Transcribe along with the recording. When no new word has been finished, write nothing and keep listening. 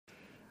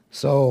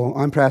So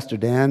I'm Pastor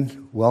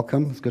Dan.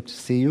 Welcome. It's good to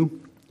see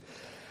you.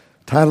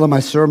 Title of my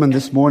sermon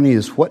this morning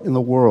is What in the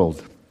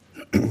World?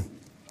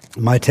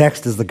 My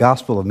text is the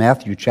Gospel of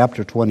Matthew,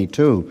 chapter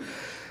 22,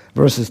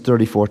 verses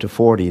 34 to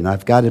 40. And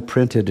I've got it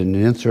printed and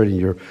insert in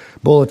your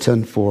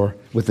bulletin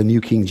with the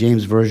New King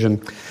James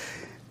Version,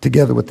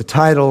 together with the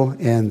title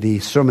and the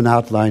sermon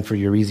outline for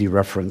your easy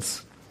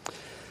reference.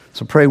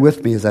 So pray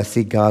with me as I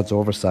seek God's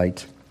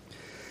oversight.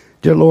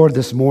 Dear Lord,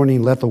 this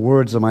morning let the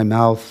words of my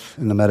mouth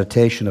and the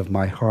meditation of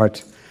my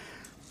heart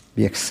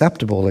be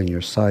acceptable in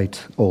your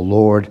sight, O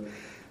Lord,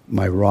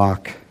 my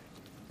rock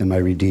and my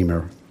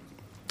redeemer.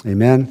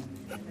 Amen.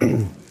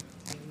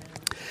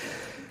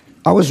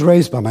 I was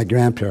raised by my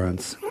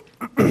grandparents.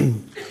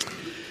 And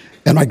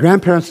my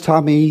grandparents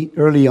taught me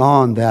early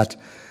on that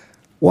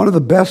one of the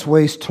best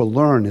ways to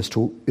learn is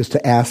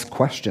to ask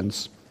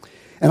questions.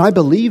 And I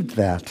believed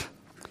that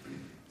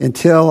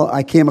until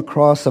I came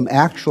across some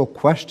actual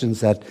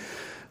questions that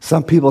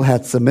some people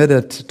had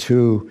submitted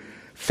to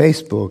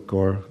Facebook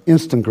or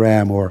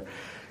Instagram or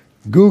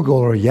Google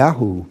or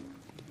Yahoo.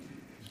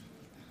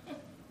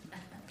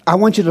 I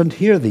want you to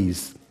hear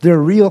these. They're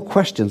real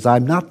questions.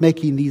 I'm not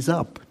making these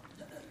up.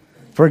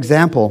 For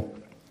example,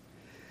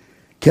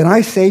 can I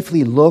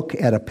safely look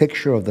at a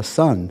picture of the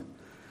sun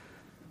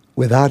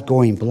without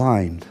going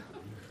blind?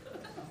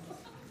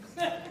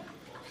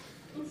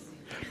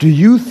 Do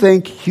you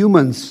think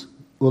humans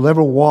will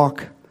ever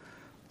walk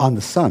on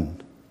the sun?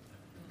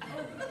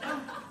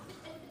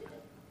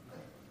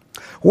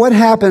 What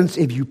happens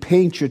if you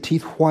paint your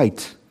teeth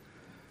white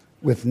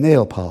with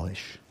nail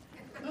polish?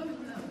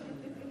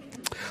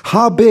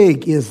 How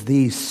big is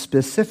the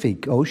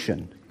Pacific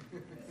Ocean?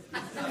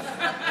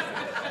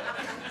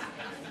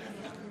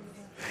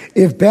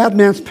 If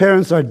Batman's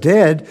parents are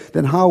dead,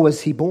 then how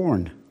was he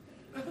born?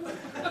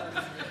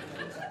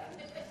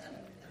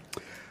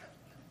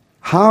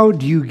 How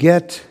do you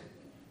get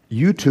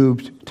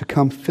YouTube to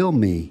come film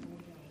me?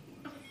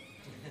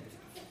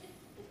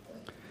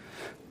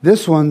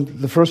 This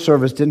one, the first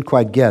service didn't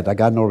quite get. I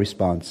got no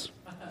response.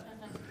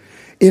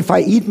 If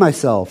I eat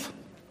myself,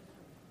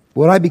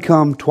 would I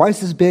become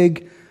twice as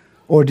big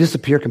or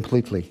disappear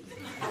completely?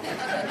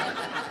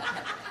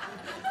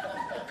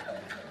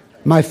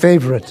 My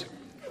favorite.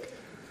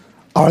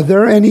 Are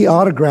there any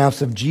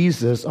autographs of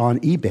Jesus on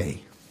eBay?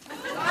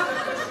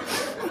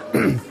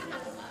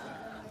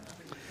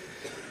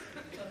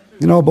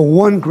 But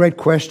one great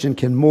question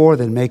can more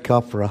than make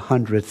up for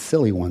 100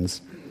 silly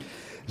ones.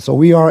 So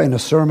we are in a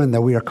sermon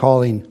that we are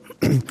calling,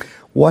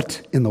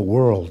 What in the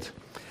World?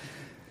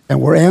 And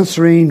we're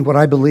answering what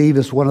I believe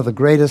is one of the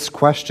greatest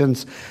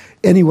questions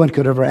anyone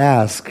could ever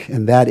ask,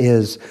 and that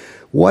is,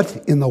 what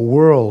in the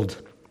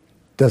world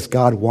does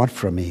God want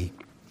from me?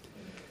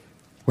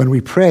 When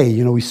we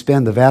pray, we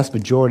spend the vast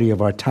majority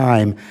of our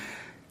time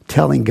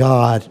telling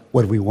God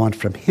what we want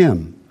from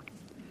Him.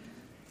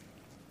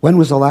 When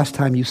was the last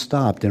time you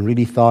stopped and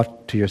really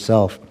thought to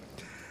yourself,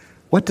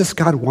 what does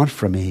God want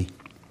from me?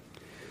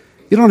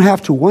 You don't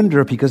have to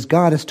wonder because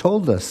God has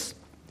told us.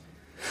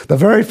 The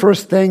very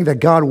first thing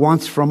that God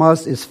wants from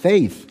us is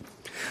faith.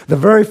 The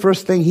very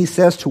first thing He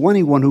says to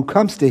anyone who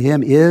comes to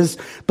Him is,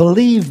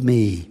 believe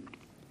me.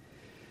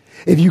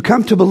 If you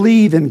come to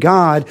believe in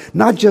God,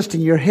 not just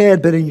in your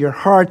head, but in your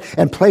heart,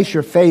 and place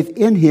your faith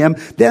in Him,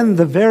 then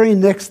the very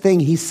next thing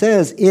He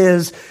says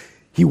is,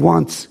 He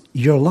wants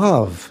your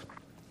love.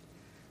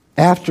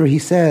 After He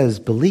says,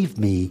 believe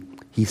me,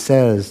 He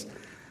says,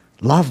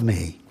 love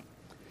me.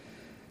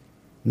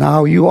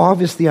 Now, you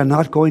obviously are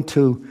not going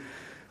to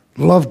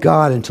love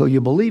God until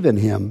you believe in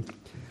Him.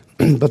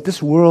 But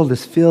this world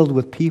is filled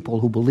with people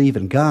who believe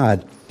in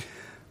God,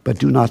 but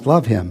do not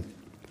love Him.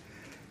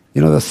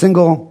 The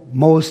single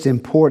most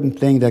important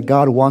thing that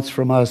God wants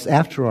from us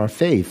after our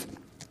faith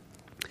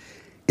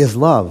is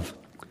love.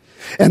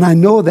 And I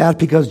know that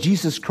because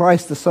Jesus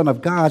Christ, the Son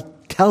of God,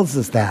 tells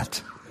us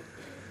that.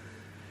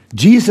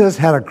 Jesus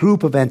had a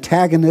group of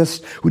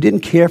antagonists who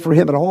didn't care for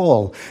Him at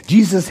all.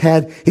 Jesus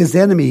had His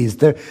enemies.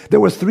 There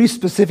were three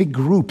specific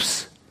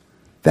groups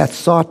that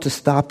sought to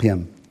stop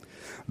Him: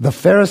 the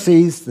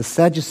Pharisees, the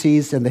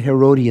Sadducees, and the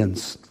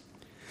Herodians.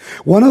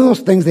 One of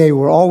those things they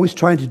were always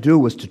trying to do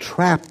was to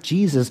trap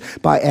Jesus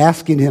by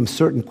asking Him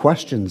certain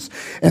questions.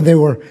 And they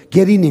were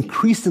getting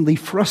increasingly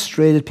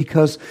frustrated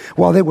because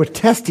while they were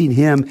testing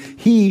Him,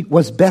 He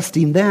was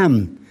besting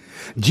them.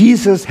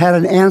 Jesus had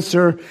an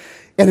answer,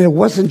 and it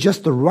wasn't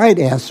just the right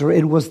answer,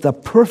 it was the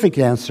perfect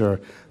answer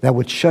that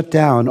would shut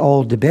down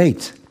all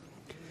debate.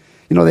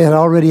 They had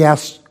already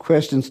asked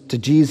questions to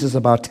Jesus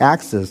about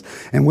taxes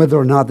and whether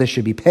or not they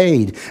should be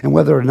paid, and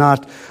whether or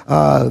not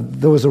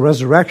there was a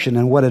resurrection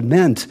and what it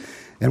meant,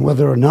 and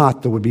whether or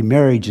not there would be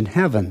marriage in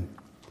heaven.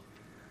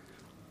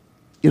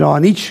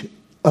 On each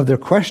of their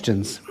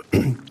questions,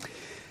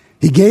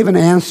 He gave an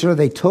answer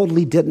they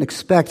totally didn't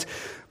expect,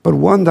 but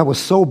one that was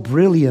so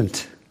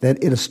brilliant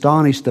that it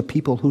astonished the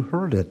people who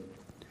heard it.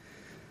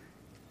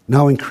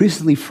 Now,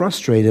 increasingly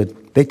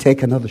frustrated, they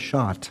take another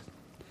shot.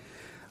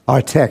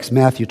 Our text,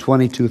 Matthew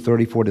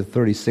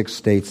 22:34-36,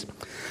 states,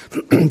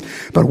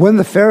 "But when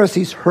the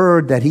Pharisees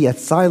heard that he had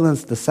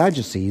silenced the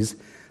Sadducees,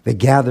 they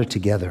gathered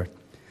together.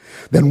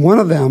 Then one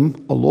of them,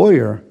 a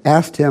lawyer,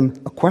 asked him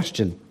a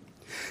question,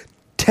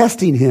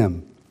 testing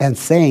him and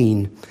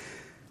saying,"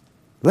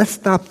 let's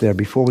stop there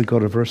before we go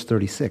to verse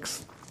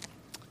 36.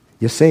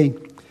 You see,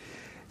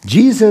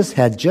 Jesus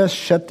had just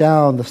shut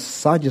down the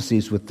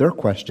Sadducees with their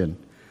question.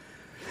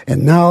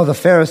 And now the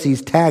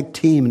Pharisees tag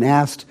team and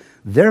asked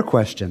their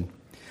question.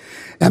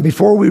 And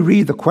before we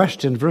read the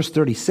question, verse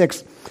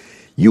 36,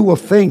 you will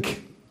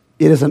think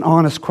it is an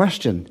honest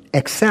question,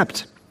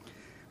 except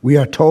we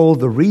are told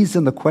the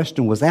reason the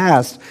question was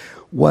asked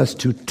was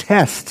to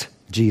test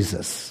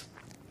Jesus.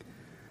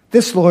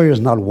 This lawyer is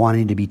not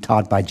wanting to be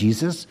taught by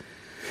Jesus.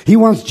 He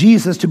wants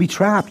Jesus to be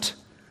trapped.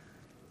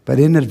 But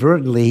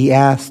inadvertently, he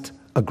asked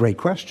a great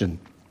question.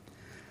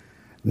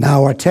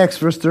 Now our text,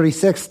 verse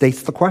 36,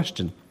 states the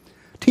question.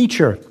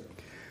 "Teacher,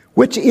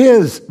 which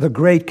is the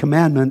great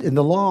commandment in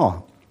the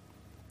law?"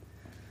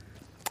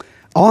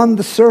 On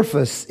the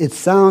surface, it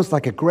sounds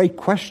like a great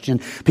question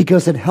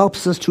because it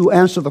helps us to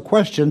answer the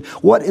question,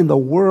 what in the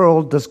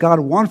world does God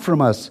want from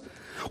us?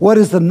 What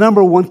is the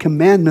number one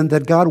commandment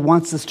that God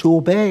wants us to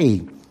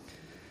obey?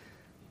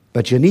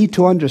 But you need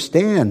to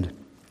understand,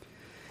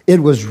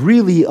 it was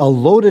really a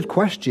loaded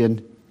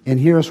question, and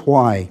here's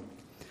why.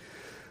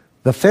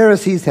 The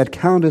Pharisees had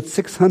counted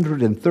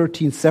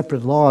 613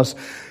 separate laws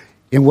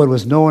in what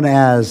was known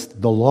as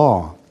the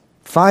law,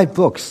 5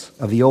 books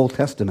of the Old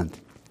Testament.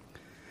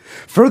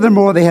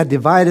 Furthermore, they had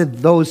divided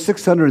those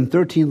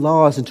 613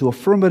 laws into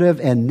affirmative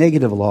and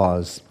negative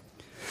laws.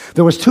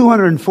 There was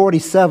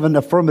 247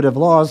 affirmative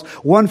laws,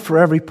 one for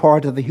every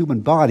part of the human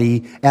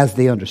body as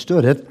they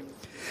understood it,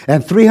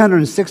 and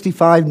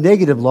 365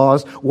 negative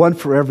laws, one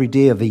for every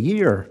day of the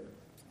year.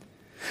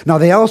 Now,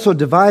 they also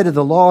divided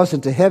the laws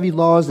into heavy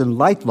laws and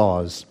light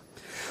laws.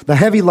 The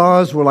heavy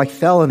laws were like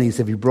felonies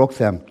if you broke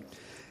them,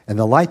 and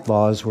the light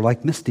laws were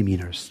like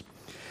misdemeanors.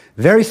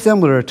 Very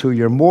similar to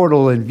your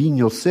mortal and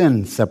venial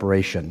sin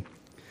separation.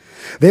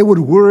 They would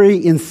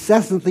worry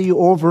incessantly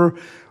over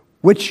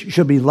which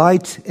should be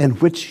light and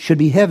which should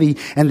be heavy,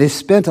 and they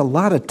spent a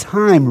lot of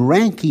time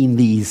ranking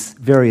these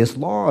various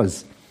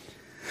laws.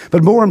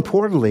 But more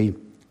importantly,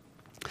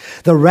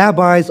 the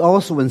rabbis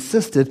also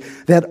insisted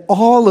that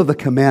all of the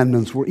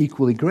commandments were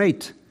equally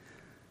great.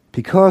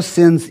 Because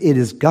since it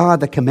is God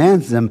that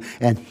commands them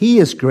and He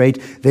is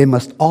great, they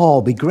must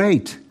all be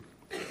great.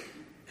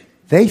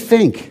 They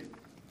think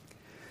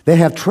they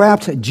have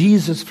trapped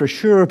Jesus for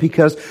sure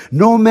because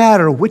no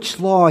matter which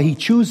law He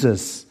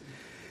chooses,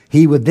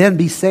 He would then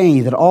be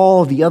saying that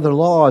all the other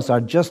laws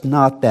are just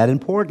not that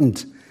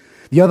important.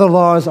 The other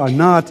laws are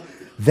not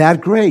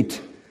that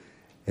great.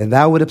 And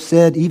that would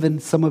upset even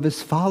some of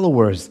His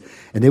followers,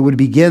 and it would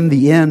begin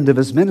the end of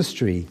His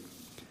ministry.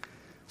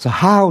 So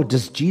how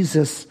does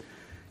Jesus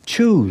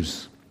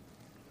choose?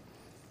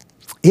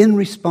 In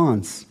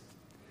response,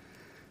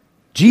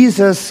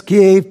 Jesus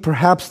gave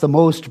perhaps the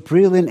most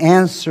brilliant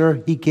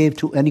answer He gave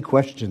to any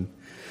question,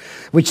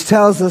 which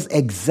tells us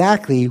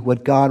exactly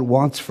what God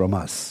wants from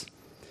us.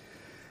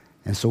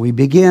 And so we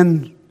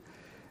begin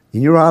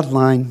in your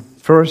outline.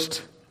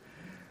 First,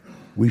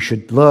 we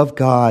should love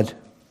God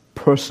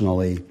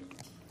personally.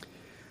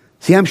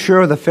 See, I'm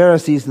sure the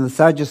Pharisees and the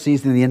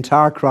Sadducees and the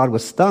entire crowd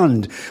was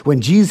stunned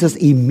when Jesus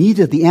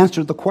immediately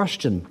answered the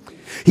question.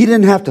 He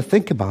didn't have to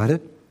think about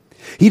it.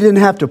 He didn't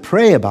have to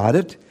pray about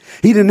it.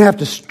 He didn't have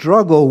to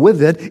struggle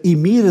with it.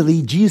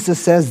 Immediately, Jesus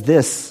says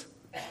this,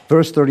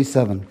 verse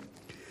 37.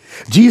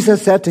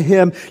 Jesus said to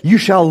him, "You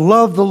shall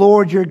love the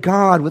Lord your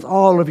God with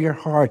all of your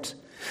heart,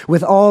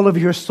 with all of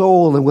your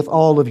soul, and with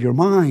all of your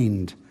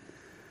mind."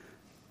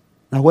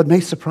 Now, what may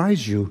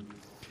surprise you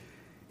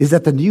is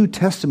that the New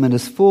Testament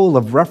is full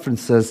of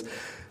references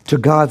to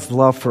God's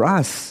love for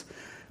us,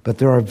 but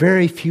there are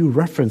very few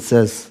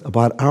references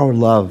about our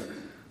love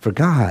for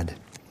God.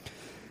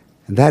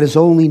 And that is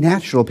only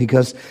natural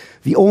because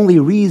the only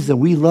reason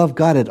we love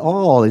God at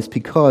all is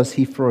because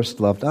He first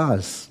loved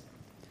us.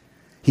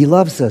 He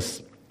loves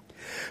us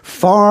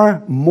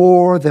far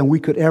more than we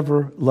could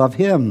ever love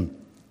Him.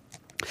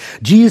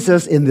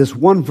 Jesus, in this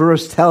one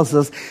verse, tells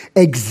us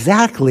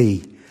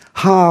exactly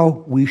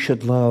how we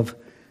should love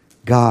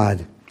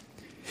God.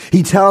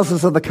 He tells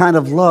us of the kind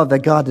of love that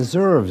God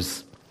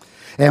deserves.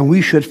 And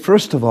we should,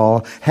 first of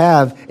all,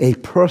 have a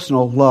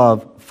personal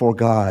love for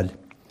God.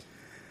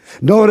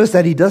 Notice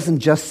that He doesn't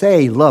just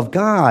say, love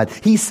God.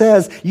 He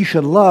says you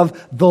should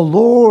love the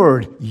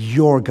Lord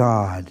your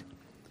God.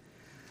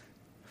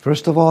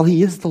 First of all,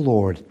 He is the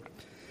Lord.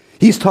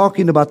 He's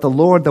talking about the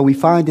Lord that we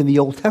find in the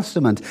Old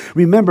Testament.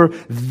 Remember,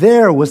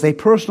 there was a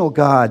personal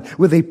God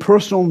with a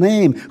personal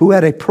name, who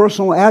had a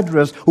personal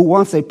address, who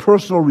wants a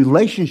personal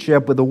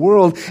relationship with the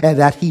world, and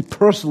that He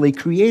personally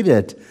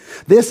created.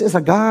 This is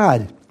a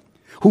God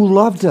who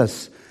loved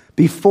us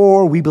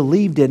before we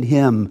believed in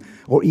Him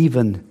or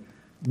even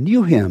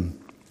knew Him.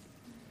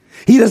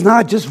 He does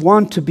not just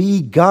want to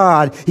be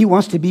God. He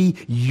wants to be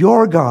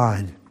your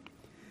God.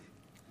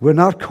 We're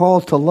not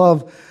called to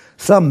love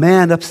some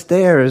man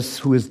upstairs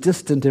who is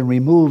distant and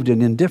removed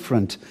and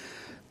indifferent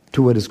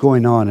to what is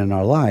going on in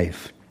our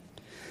life.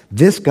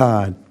 This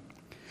God,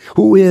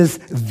 who is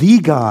the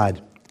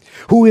God,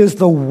 who is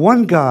the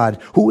one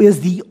God, who is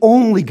the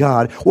only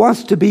God,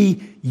 wants to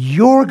be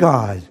your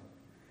God.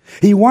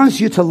 He wants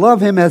you to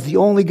love him as the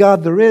only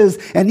God there is,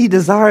 and he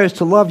desires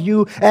to love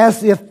you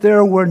as if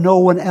there were no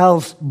one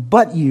else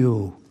but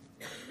you.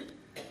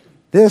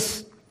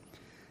 This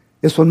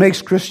is what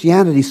makes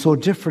Christianity so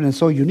different and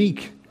so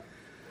unique.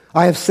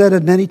 I have said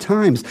it many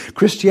times.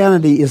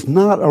 Christianity is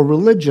not a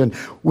religion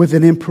with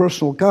an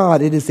impersonal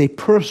God. It is a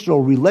personal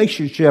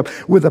relationship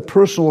with a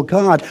personal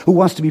God who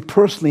wants to be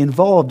personally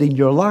involved in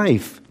your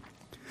life.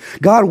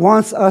 God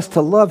wants us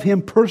to love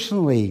him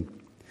personally.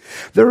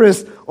 There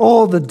is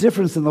all the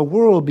difference in the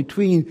world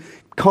between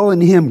calling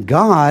him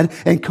God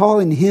and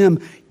calling him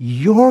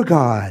your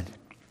God.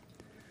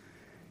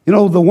 You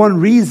know, the one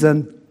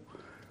reason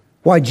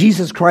why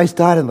Jesus Christ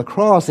died on the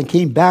cross and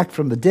came back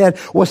from the dead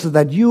was so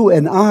that you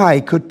and I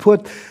could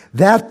put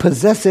that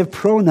possessive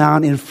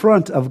pronoun in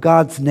front of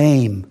God's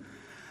name.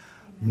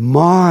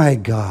 My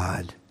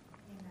God.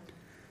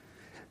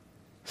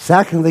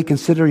 Secondly,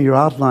 consider your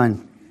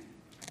outline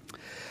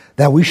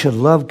that we should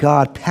love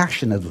God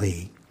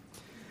passionately.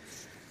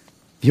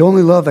 The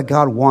only love that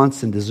God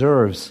wants and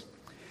deserves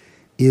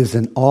is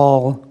an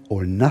all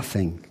or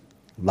nothing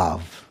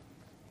love.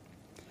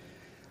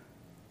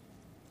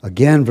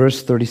 Again,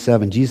 verse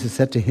 37, Jesus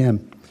said to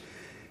him,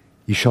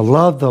 "You shall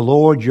love the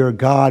Lord your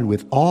God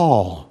with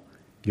all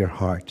your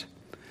heart,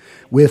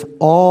 with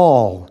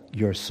all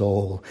your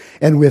soul,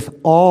 and with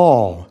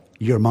all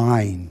your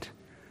mind."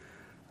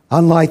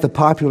 Unlike the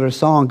popular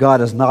song, God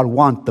does not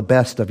want the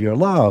best of your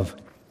love.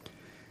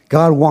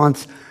 God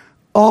wants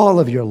all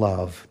of your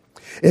love.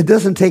 It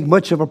doesn't take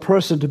much of a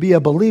person to be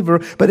a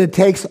believer, but it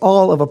takes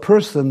all of a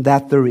person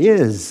that there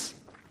is.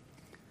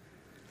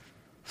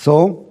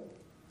 So,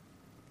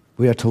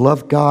 we are to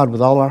love God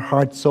with all our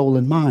heart, soul,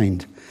 and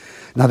mind.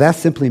 Now that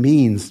simply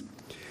means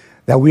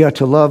that we are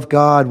to love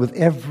God with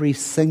every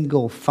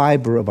single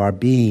fiber of our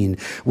being,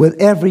 with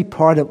every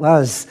part of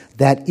us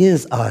that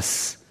is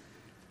us.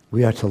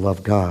 We are to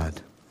love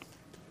God.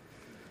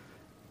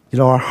 You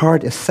know, our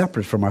heart is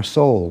separate from our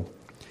soul,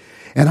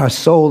 and our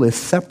soul is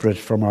separate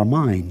from our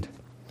mind.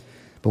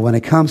 But when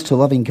it comes to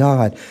loving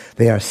God,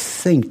 they are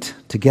synced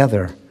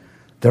together.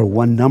 They're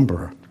one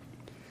number.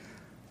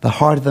 The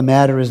heart of the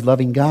matter is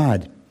loving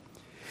God.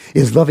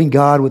 Is loving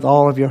God with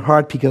all of your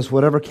heart, because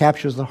whatever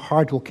captures the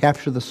heart will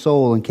capture the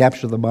soul and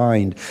capture the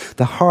mind.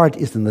 The heart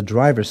is in the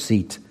driver's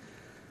seat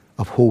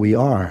of who we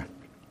are.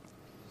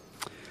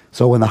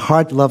 So when the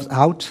heart loves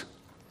out,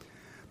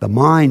 the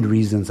mind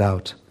reasons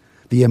out,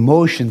 the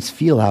emotions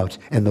feel out,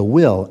 and the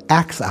will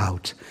acts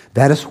out.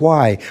 That is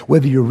why,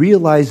 whether you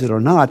realize it or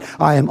not,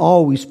 I am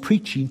always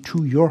preaching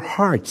to your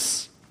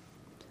hearts.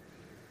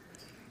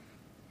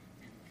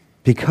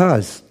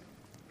 Because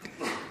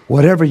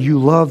whatever you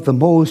love the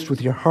most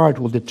with your heart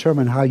will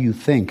determine how you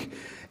think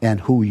and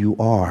who you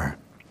are.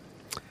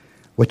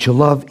 What you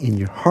love in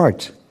your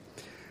heart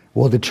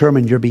will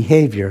determine your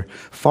behavior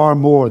far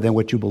more than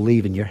what you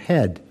believe in your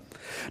head.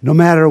 No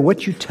matter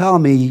what you tell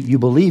me you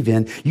believe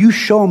in, you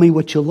show me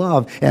what you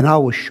love, and I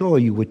will show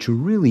you what you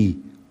really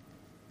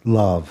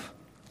love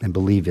and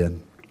believe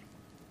in.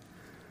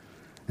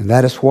 And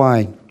that is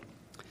why,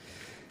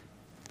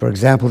 for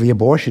example, the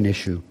abortion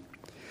issue,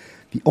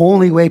 the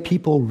only way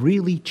people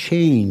really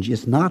change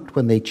is not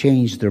when they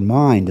change their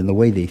mind and the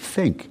way they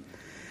think.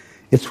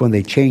 It's when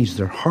they change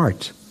their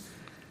heart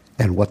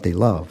and what they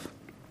love.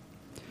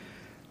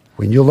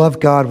 When you love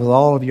God with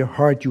all of your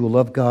heart, you will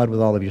love God with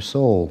all of your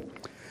soul.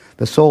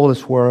 The soul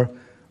is where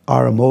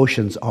our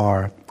emotions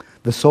are.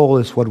 The soul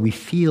is what we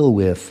feel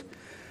with.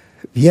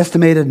 The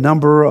estimated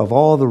number of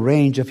all the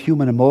range of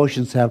human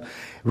emotions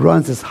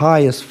runs as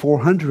high as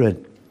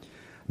 400.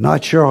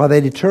 Not sure how they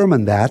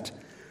determine that,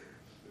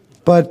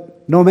 but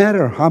no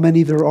matter how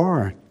many there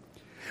are,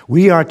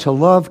 we are to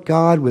love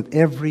God with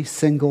every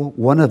single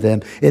one of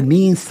them. It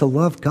means to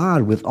love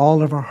God with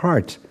all of our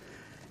heart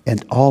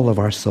and all of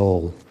our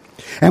soul.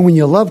 And when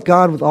you love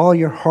God with all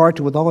your heart,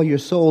 with all your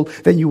soul,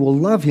 then you will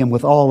love him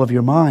with all of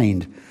your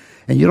mind.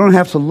 And you don't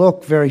have to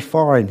look very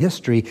far in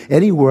history,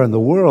 anywhere in the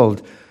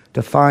world,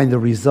 to find the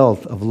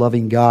result of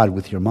loving God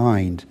with your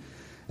mind.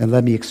 And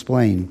let me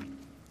explain.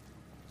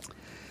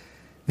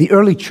 The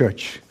early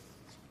church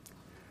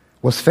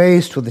was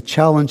faced with the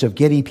challenge of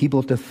getting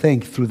people to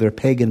think through their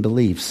pagan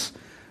beliefs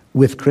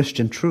with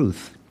Christian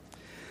truth.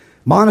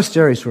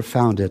 Monasteries were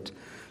founded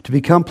to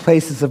become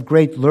places of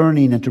great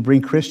learning and to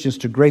bring Christians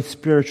to great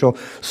spiritual,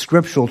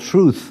 scriptural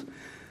truth,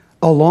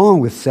 along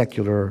with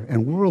secular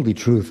and worldly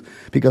truth,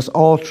 because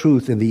all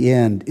truth in the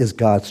end is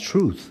God's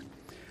truth.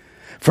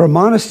 From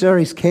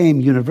monasteries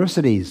came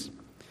universities.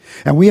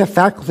 And we have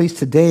faculties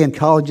today in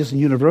colleges and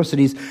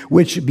universities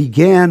which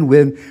began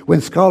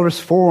when scholars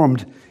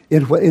formed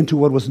into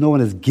what was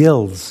known as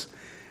guilds.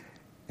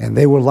 And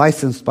they were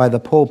licensed by the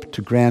Pope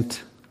to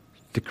grant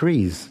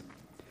decrees.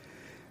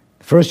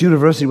 The first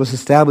university was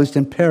established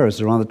in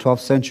Paris around the 12th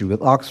century,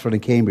 with Oxford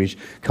and Cambridge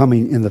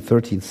coming in the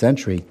 13th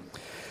century.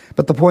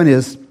 But the point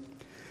is,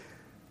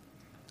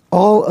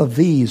 all of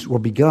these were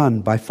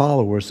begun by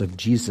followers of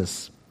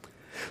Jesus,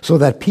 so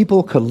that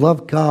people could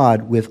love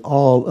God with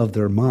all of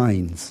their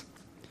minds.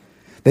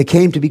 They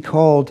came to be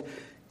called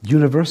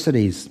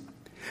universities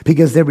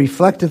because they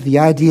reflected the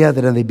idea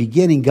that in the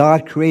beginning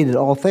God created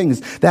all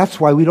things. That's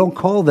why we don't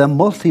call them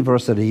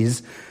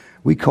multiversities,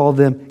 we call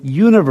them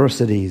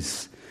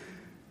universities,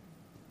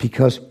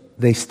 because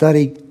they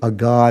study a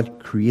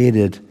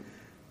God-created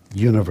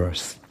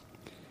universe.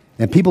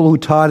 And people who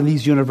taught in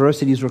these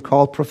universities were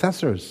called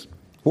professors.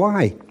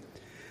 Why?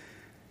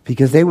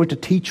 Because they were to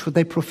teach what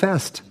they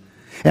professed.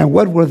 And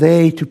what were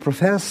they to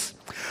profess?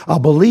 A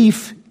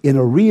belief in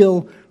a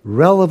real,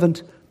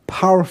 relevant,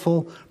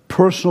 powerful,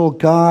 personal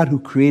God who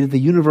created the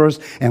universe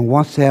and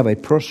wants to have a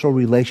personal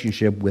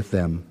relationship with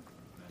them.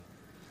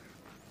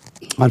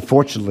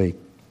 Unfortunately,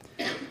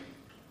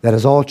 that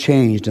has all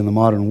changed in the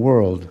modern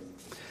world.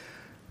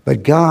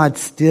 But God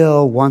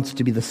still wants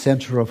to be the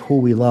center of who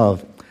we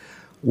love,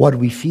 what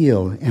we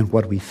feel, and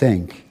what we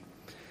think.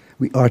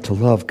 We are to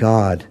love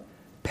God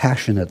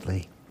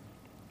passionately.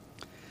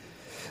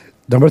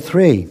 Number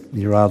 3, in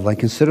your outline,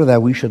 consider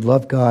that we should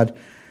love God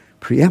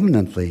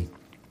preeminently.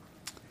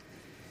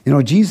 You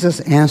know, Jesus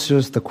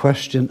answers the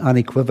question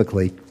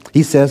unequivocally.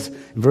 He says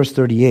in verse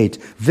 38,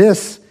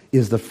 "This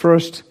is the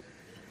first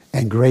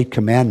and great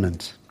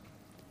commandment."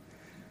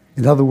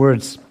 In other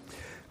words,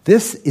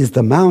 this is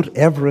the Mount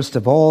Everest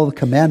of all the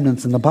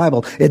commandments in the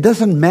Bible. It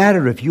doesn't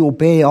matter if you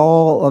obey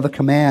all other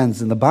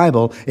commands in the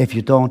Bible if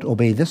you don't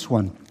obey this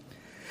one.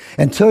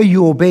 Until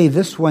you obey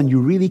this one, you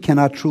really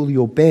cannot truly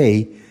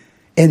obey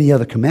any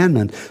other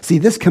commandment. See,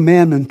 this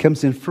commandment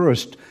comes in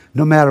first,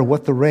 no matter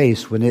what the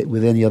race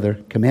with any other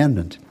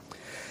commandment.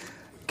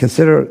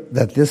 Consider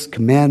that this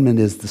commandment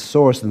is the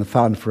source and the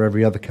fountain for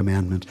every other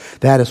commandment.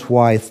 That is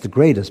why it's the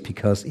greatest,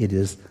 because it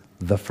is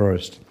the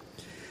first.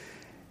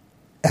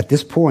 At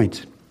this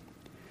point,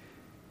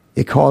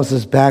 it calls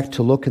us back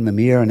to look in the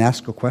mirror and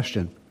ask a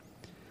question.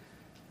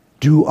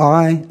 Do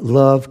I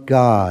love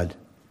God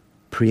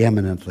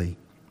preeminently?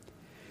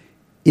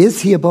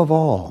 Is He above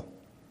all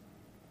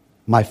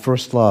my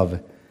first love?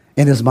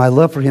 And is my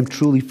love for Him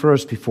truly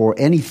first before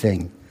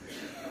anything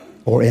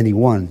or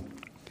anyone?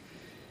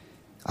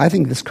 I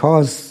think this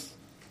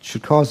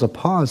should cause a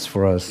pause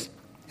for us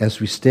as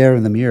we stare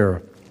in the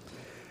mirror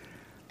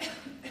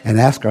and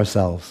ask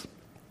ourselves,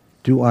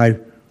 do I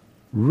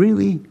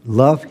really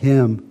love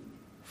Him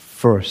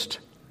first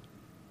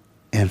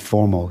and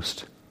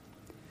foremost?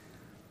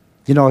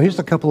 You know, here's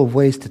a couple of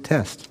ways to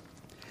test.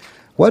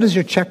 What does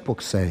your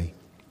checkbook say?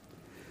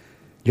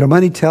 Your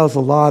money tells a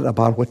lot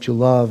about what you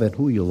love and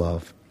who you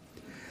love.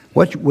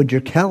 What would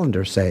your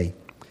calendar say?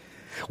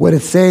 Would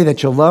it say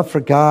that your love for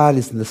God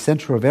is in the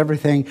center of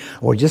everything,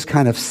 or just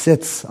kind of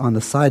sits on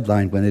the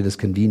sideline when it is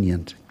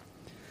convenient?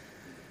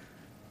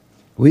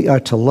 We are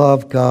to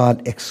love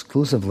God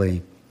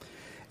exclusively,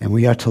 and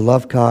we are to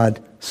love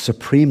God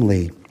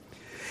supremely.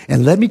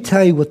 And let me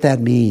tell you what that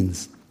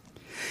means.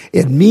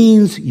 It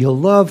means you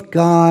love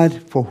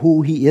God for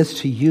who He is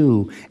to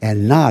you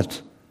and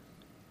not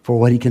for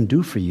what He can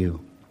do for you.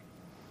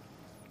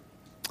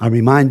 I'm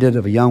reminded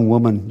of a young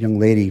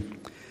lady,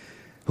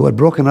 who had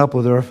broken up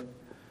with her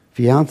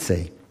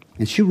fiancé,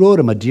 and she wrote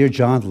him a Dear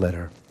John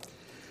letter.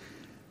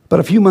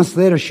 But a few months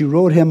later, she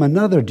wrote him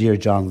another Dear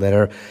John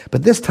letter,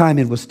 but this time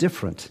it was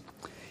different.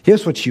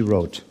 Here's what she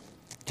wrote.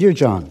 Dear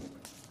John,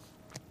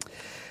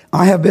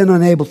 I have been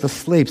unable to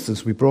sleep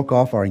since we broke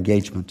off our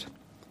engagement.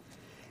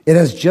 It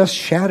has just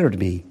shattered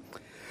me.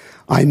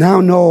 I now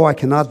know I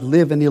cannot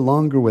live any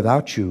longer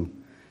without you.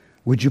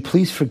 Would you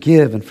please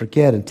forgive and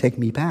forget and take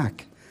me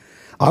back?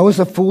 I was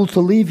a fool to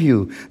leave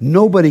you.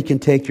 Nobody can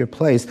take your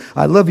place.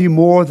 I love you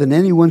more than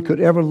anyone could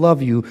ever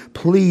love you.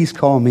 Please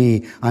call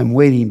me. I'm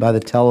waiting by the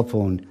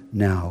telephone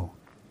now.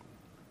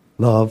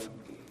 Love,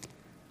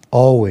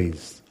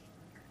 always,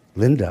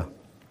 Linda.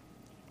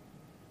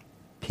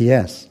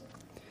 P.S.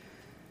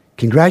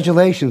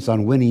 Congratulations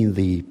on winning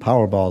the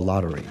Powerball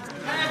lottery.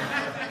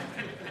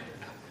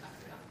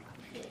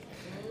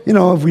 You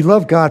know, if we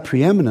love God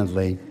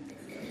preeminently,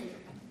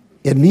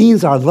 it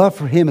means our love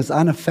for Him is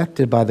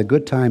unaffected by the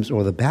good times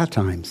or the bad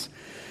times.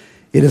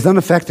 It is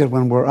unaffected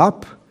when we're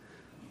up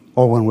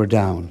or when we're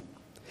down.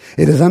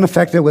 It is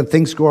unaffected when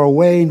things go our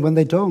way and when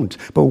they don't.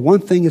 But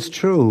one thing is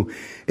true.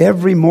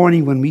 Every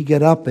morning when we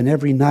get up and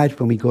every night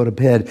when we go to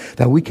bed,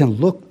 that we can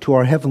look to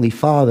our Heavenly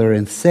Father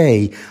and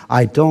say,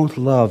 I don't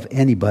love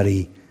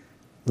anybody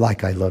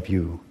like I love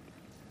you.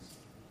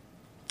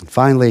 And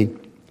finally,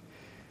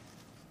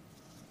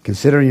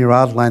 consider in your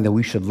outline that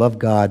we should love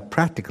God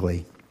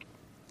practically.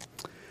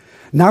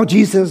 Now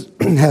Jesus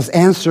has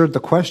answered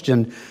the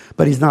question,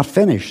 but He's not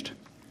finished.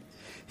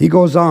 He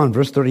goes on,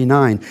 verse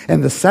 39,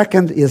 and the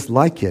second is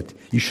like it.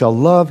 You shall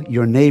love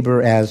your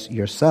neighbor as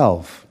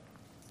yourself.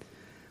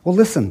 Well,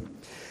 listen,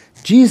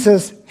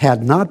 Jesus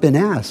had not been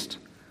asked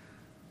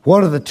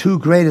what of the two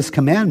greatest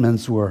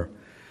commandments were.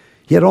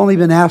 He had only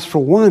been asked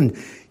for one.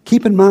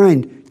 Keep in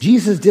mind,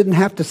 Jesus didn't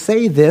have to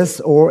say this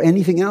or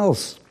anything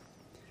else.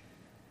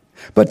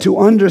 But to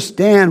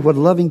understand what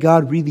loving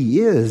God really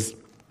is,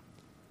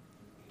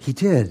 he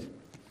did.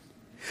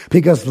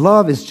 Because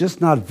love is just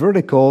not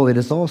vertical, it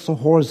is also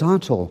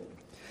horizontal.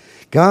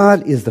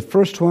 God is the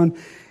first one,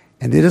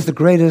 and it is the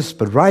greatest,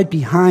 but right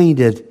behind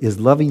it is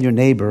loving your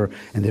neighbor,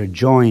 and they're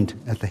joined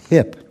at the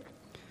hip.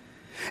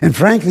 And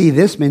frankly,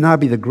 this may not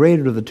be the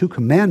greater of the two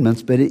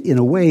commandments, but in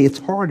a way, it's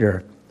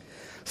harder.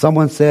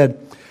 Someone said,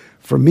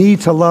 "For me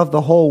to love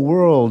the whole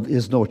world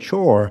is no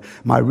chore.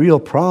 My real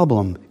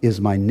problem is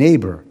my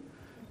neighbor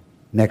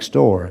next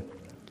door."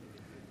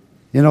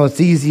 You know,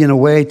 it's easy in a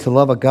way to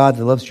love a God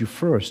that loves you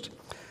first,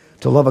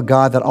 to love a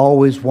God that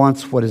always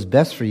wants what is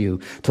best for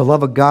you, to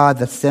love a God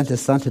that sent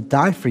his son to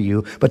die for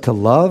you, but to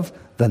love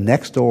the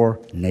next door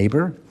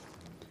neighbor?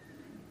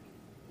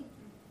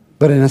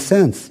 But in a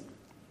sense,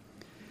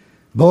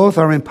 both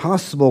are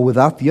impossible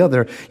without the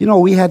other. You know,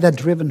 we had that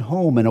driven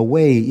home in a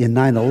way in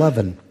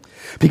 9/11.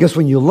 Because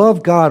when you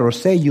love God or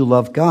say you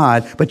love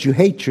God, but you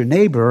hate your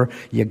neighbor,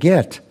 you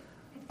get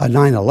a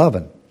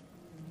 9/11.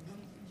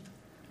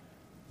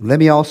 Let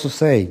me also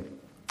say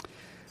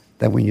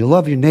that when you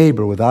love your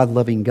neighbor without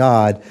loving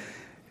God,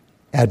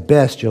 at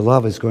best your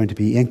love is going to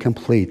be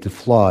incomplete and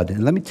flawed.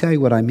 And let me tell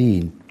you what I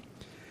mean.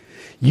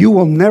 You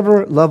will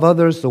never love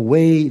others the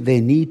way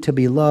they need to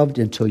be loved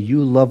until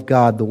you love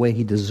God the way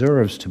he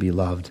deserves to be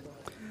loved.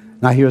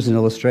 Now here's an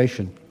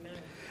illustration.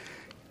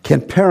 Can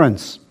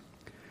parents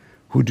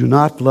who do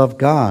not love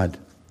God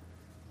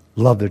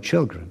love their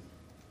children?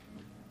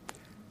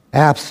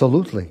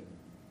 Absolutely.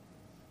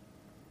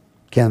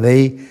 Can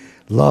they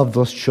love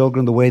those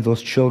children the way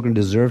those children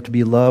deserve to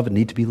be loved and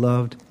need to be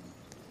loved?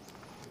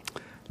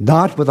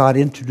 Not without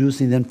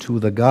introducing them to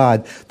the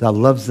God that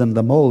loves them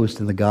the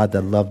most and the God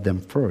that loved them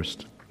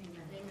first.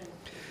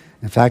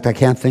 In fact, I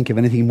can't think of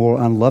anything more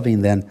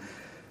unloving than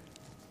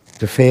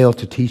to fail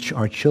to teach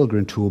our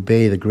children to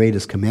obey the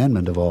greatest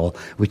commandment of all,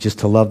 which is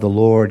to love the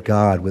Lord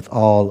God with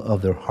all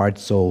of their heart,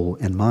 soul,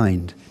 and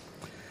mind.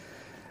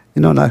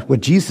 You know,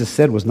 what Jesus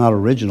said was not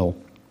original.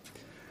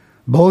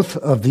 Both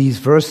of these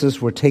verses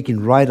were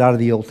taken right out of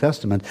the Old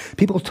Testament.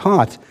 People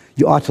taught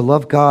you ought to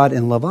love God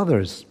and love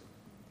others.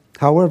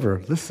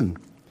 However, listen,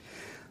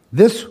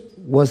 this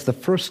was the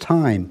first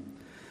time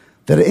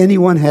that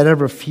anyone had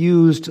ever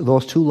fused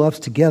those two loves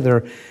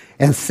together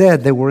and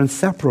said they were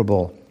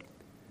inseparable.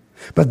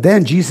 But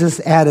then Jesus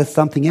added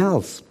something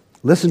else.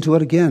 Listen to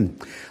it again.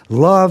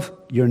 Love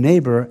your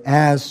neighbor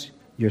as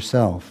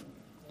yourself.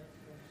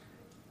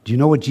 Do you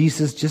know what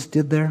Jesus just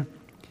did there?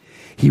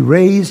 He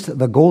raised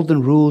the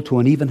golden rule to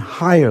an even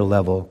higher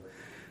level.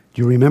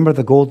 Do you remember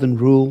the golden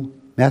rule?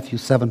 Matthew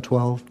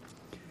 7:12.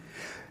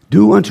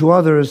 Do unto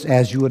others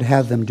as you would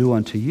have them do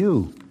unto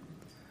you.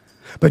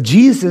 But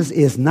Jesus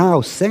is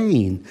now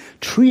saying,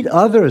 treat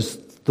others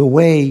the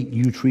way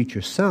you treat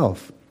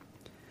yourself.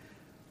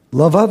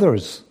 Love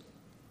others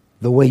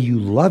the way you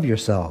love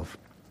yourself.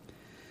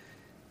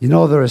 You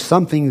know, there is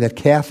something that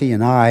Kathy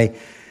and I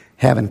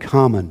have in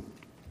common.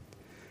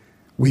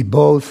 We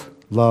both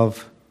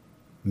love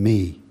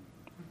me.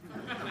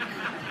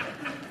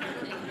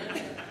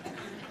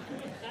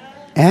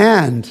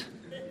 And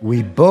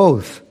we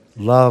both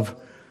love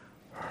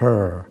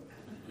her.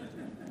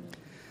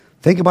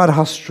 Think about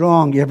how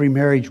strong every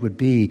marriage would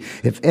be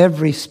if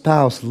every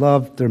spouse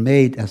loved their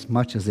mate as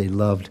much as they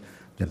loved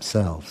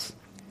themselves.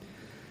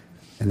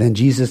 And then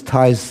Jesus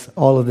ties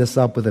all of this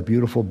up with a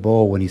beautiful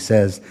bow when he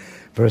says,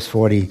 verse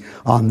 40,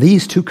 on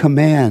these two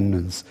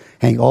commandments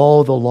hang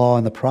all the law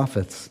and the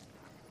prophets.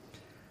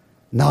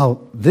 Now,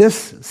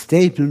 this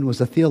statement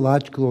was a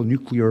theological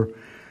nuclear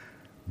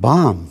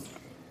bomb.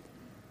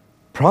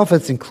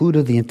 Prophets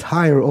included the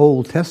entire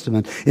Old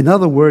Testament. In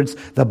other words,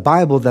 the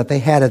Bible that they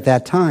had at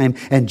that time.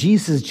 And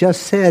Jesus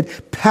just said,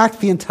 pack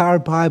the entire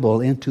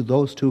Bible into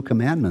those two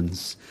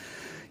commandments.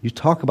 You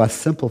talk about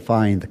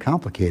simplifying the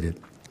complicated.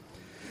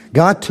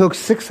 God took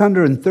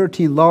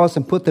 613 laws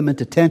and put them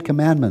into 10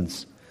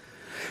 commandments.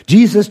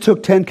 Jesus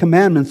took 10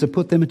 commandments and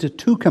put them into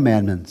 2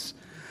 commandments.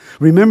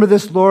 Remember,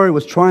 this lawyer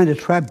was trying to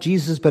trap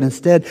Jesus, but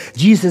instead,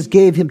 Jesus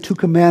gave him 2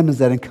 commandments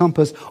that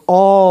encompass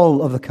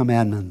all of the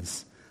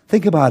commandments.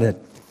 Think about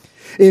it.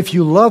 If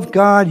you love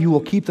God, you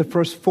will keep the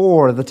first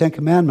 4 of the 10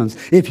 commandments.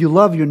 If you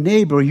love your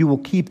neighbor, you will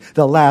keep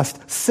the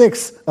last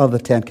 6 of the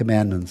 10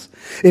 commandments.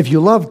 If you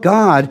love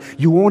God,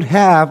 you won't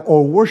have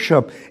or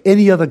worship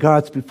any other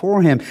gods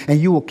before him, and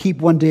you will keep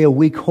one day a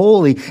week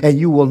holy, and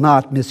you will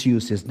not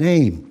misuse his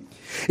name.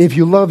 If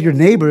you love your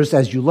neighbors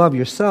as you love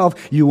yourself,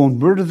 you won't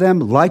murder them,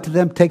 lie to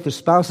them, take their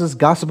spouses,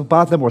 gossip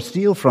about them, or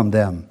steal from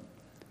them.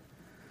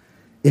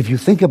 If you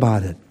think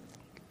about it,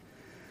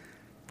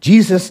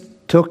 Jesus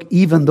took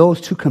even those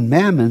 2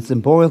 commandments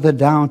and boiled it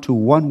down to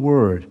one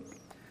word: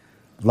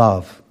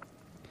 love.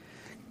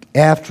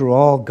 After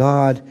all,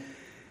 God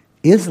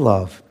is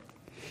love.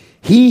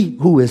 He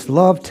who is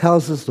love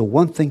tells us the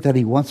one thing that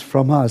he wants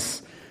from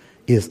us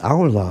is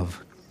our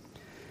love.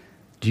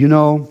 Do you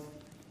know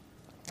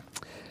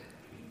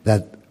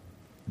that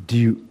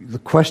The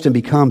question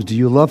becomes, do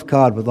you love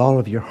God with all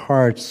of your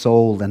heart,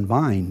 soul, and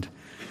mind?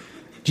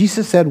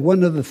 Jesus said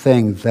one of the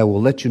things that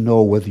will let you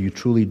know whether you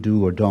truly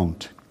do or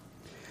don't.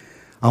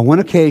 On one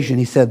occasion,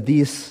 he said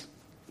this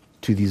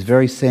to these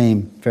very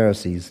same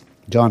Pharisees,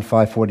 John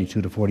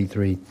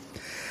 5:42-43.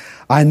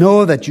 I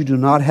know that you do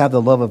not have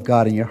the love of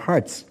God in your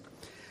hearts.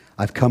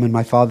 I've come in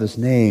my Father's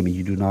name, and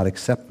you do not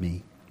accept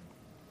me.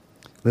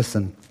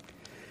 Listen,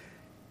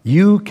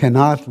 you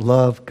cannot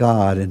love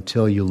God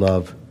until you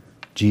love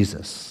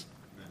Jesus.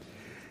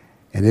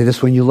 And it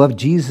is when you love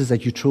Jesus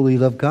that you truly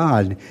love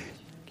God.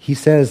 He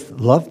says,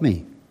 love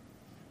me.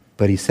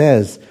 But he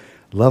says,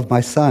 love my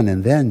Son,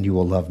 and then you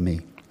will love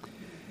me.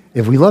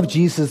 If we love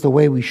Jesus the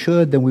way we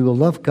should, then we will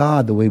love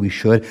God the way we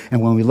should.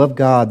 And when we love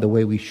God the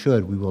way we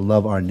should, we will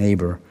love our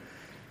neighbor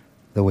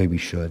the way we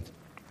should.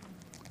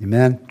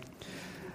 Amen?